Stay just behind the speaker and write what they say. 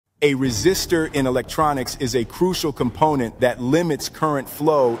A resistor in electronics is a crucial component that limits current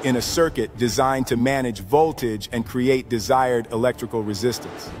flow in a circuit designed to manage voltage and create desired electrical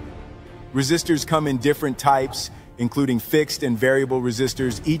resistance. Resistors come in different types, including fixed and variable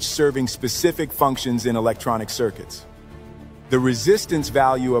resistors, each serving specific functions in electronic circuits. The resistance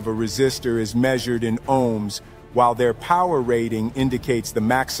value of a resistor is measured in ohms, while their power rating indicates the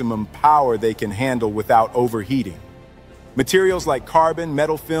maximum power they can handle without overheating. Materials like carbon,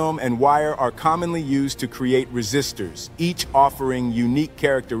 metal film, and wire are commonly used to create resistors, each offering unique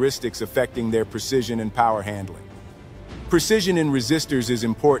characteristics affecting their precision and power handling. Precision in resistors is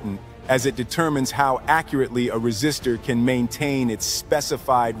important as it determines how accurately a resistor can maintain its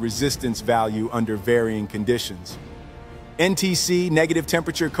specified resistance value under varying conditions. NTC, negative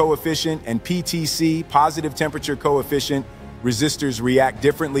temperature coefficient, and PTC, positive temperature coefficient, resistors react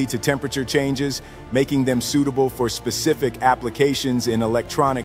differently to temperature changes, making them suitable for specific applications in electronic